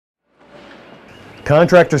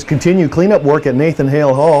Contractors continue cleanup work at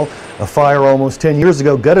Hale Hall. A fire almost 10 years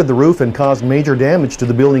ago gutted the roof and caused major damage to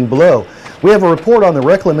the building below. We have a report on the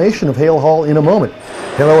reclamation of Hale Hall in a moment.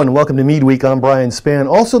 Hello and welcome to Meade Week. I'm Brian Spann.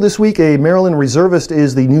 Also this week, a Maryland Reservist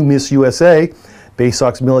is the new Miss USA.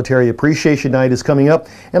 Baysox Military Appreciation Night is coming up,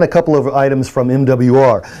 and a couple of items from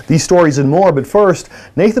MWR. These stories and more, but first,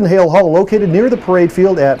 Hale Hall, located near the parade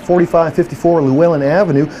field at 4554 Llewellyn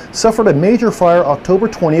Avenue, suffered a major fire October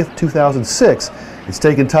 20th, 2006. It's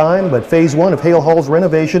taken time, but Phase 1 of Hale Hall's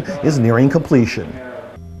renovation is nearing completion.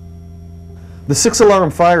 The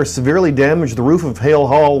six-alarm fire severely damaged the roof of Hale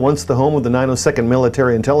Hall, once the home of the 902nd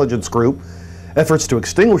Military Intelligence Group. Efforts to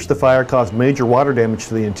extinguish the fire caused major water damage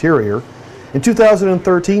to the interior. In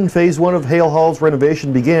 2013, Phase 1 of Hale Hall's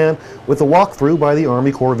renovation began with a walkthrough by the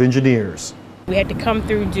Army Corps of Engineers. We had to come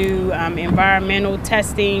through, do environmental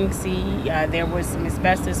testing, see there was some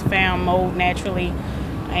asbestos found, mold naturally,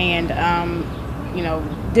 and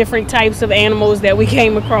different types of animals that we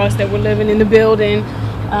came across that were living in the building.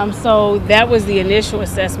 So that was the initial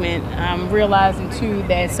assessment, realizing too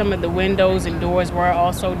that some of the windows and doors were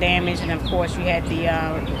also damaged, and of course you had the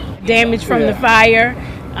damage from the fire.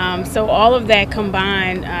 So all of that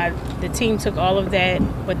combined, the team took all of that,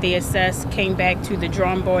 what they assessed, came back to the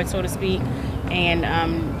drawing board, so to speak, and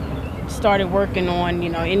started working on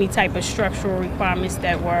any type of structural requirements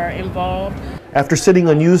that were involved. After sitting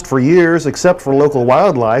unused for years, except for local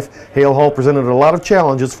wildlife, Hale Hall presented a lot of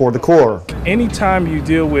challenges for the Corps. Anytime you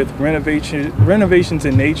deal with renovations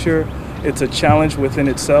in nature, it's a challenge within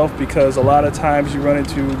itself, because a lot of times you run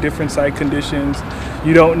into different site conditions.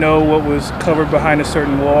 You don't know what was covered behind a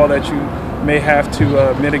certain wall that you may have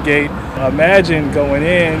to mitigate. Imagine going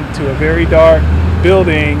into a very dark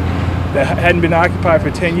building that hadn't been occupied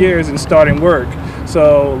for 10 years and starting work.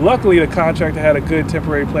 So luckily the contractor had a good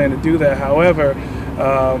temporary plan to do that. However,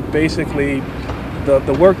 basically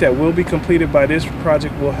the work that will be completed by this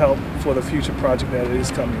project will help for the future project that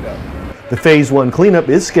is coming up. The Phase 1 cleanup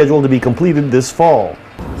is scheduled to be completed this fall.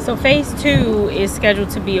 So Phase 2 is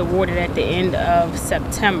scheduled to be awarded at the end of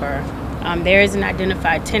September. There is an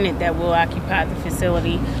identified tenant that will occupy the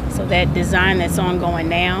facility, so that design that's ongoing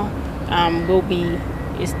now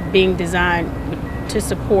is being designed to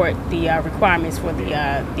support the requirements for the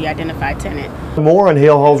identified tenant. More on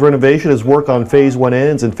Hale Hall's renovation as work on Phase 1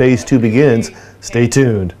 ends and Phase 2 begins. Stay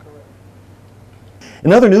tuned.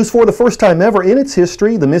 In other news, for the first time ever in its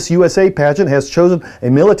history, the Miss USA pageant has chosen a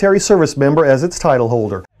military service member as its title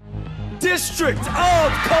holder. District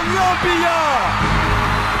of Columbia!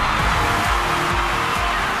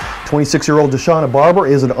 26-year-old Deshauna Barber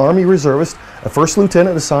is an Army Reservist, a first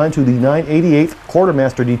lieutenant assigned to the 988th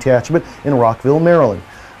Quartermaster Detachment in Rockville, Maryland.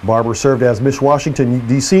 Barber served as Miss Washington,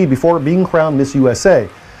 D.C. before being crowned Miss USA.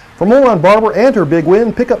 For more on Barber and her big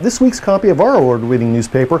win, pick up this week's copy of our award-winning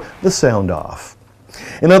newspaper, The Sound Off.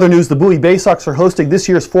 In other news, the Bowie Baysox are hosting this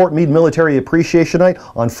year's Fort Meade Military Appreciation Night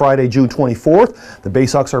on Friday, June 24th. The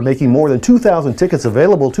Baysox are making more than 2,000 tickets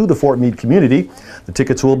available to the Fort Meade community. The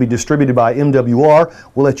tickets will be distributed by MWR.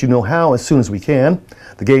 We'll let you know how as soon as we can.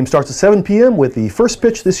 The game starts at 7 p.m. with the first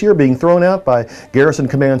pitch this year being thrown out by Garrison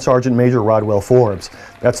Command Sergeant Major Rodwell Forbes.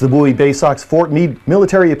 That's the Bowie Baysox Fort Meade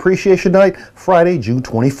Military Appreciation Night, Friday, June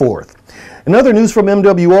 24th. In other news from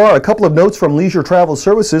MWR, a couple of notes from Leisure Travel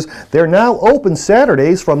Services. They're now open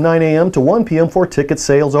Saturdays from 9 a.m. to 1 p.m. for ticket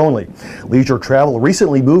sales only. Leisure Travel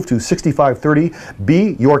recently moved to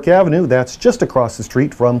 6530B York Avenue. That's just across the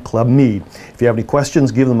street from Club Meade. If you have any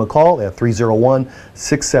questions, give them a call at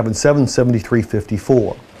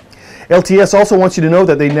 301-677-7354. LTS also wants you to know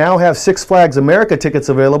that they now have Six Flags America tickets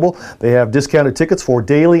available. They have discounted tickets for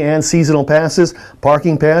daily and seasonal passes,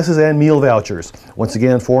 parking passes, and meal vouchers. Once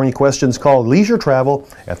again, for any questions, call Leisure Travel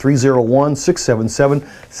at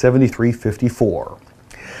 301-677-7354.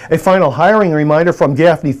 A final hiring reminder from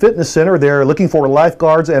Gaffney Fitness Center. They're looking for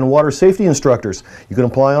lifeguards and water safety instructors. You can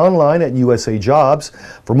apply online at USA Jobs.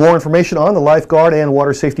 For more information on the lifeguard and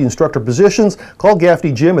water safety instructor positions, call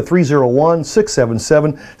Gaffney Jim at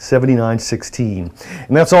 301-677-7916.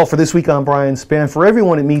 And that's all for this week. I'm Brian Spann. For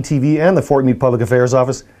everyone at Meade TV and the Fort Meade Public Affairs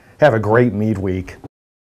Office, have a great Meade week.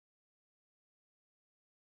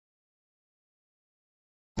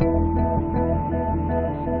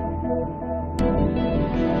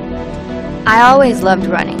 I always loved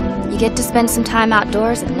running. You get to spend some time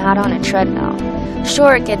outdoors and not on a treadmill.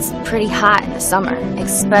 Sure, it gets pretty hot in the summer,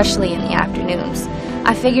 especially in the afternoons.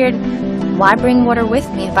 I figured, why bring water with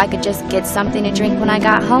me if I could just get something to drink when I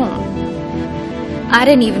got home? I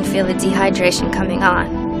didn't even feel the dehydration coming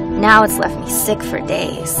on. Now it's left me sick for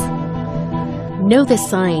days. Know the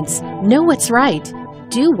signs. Know what's right.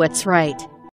 Do what's right.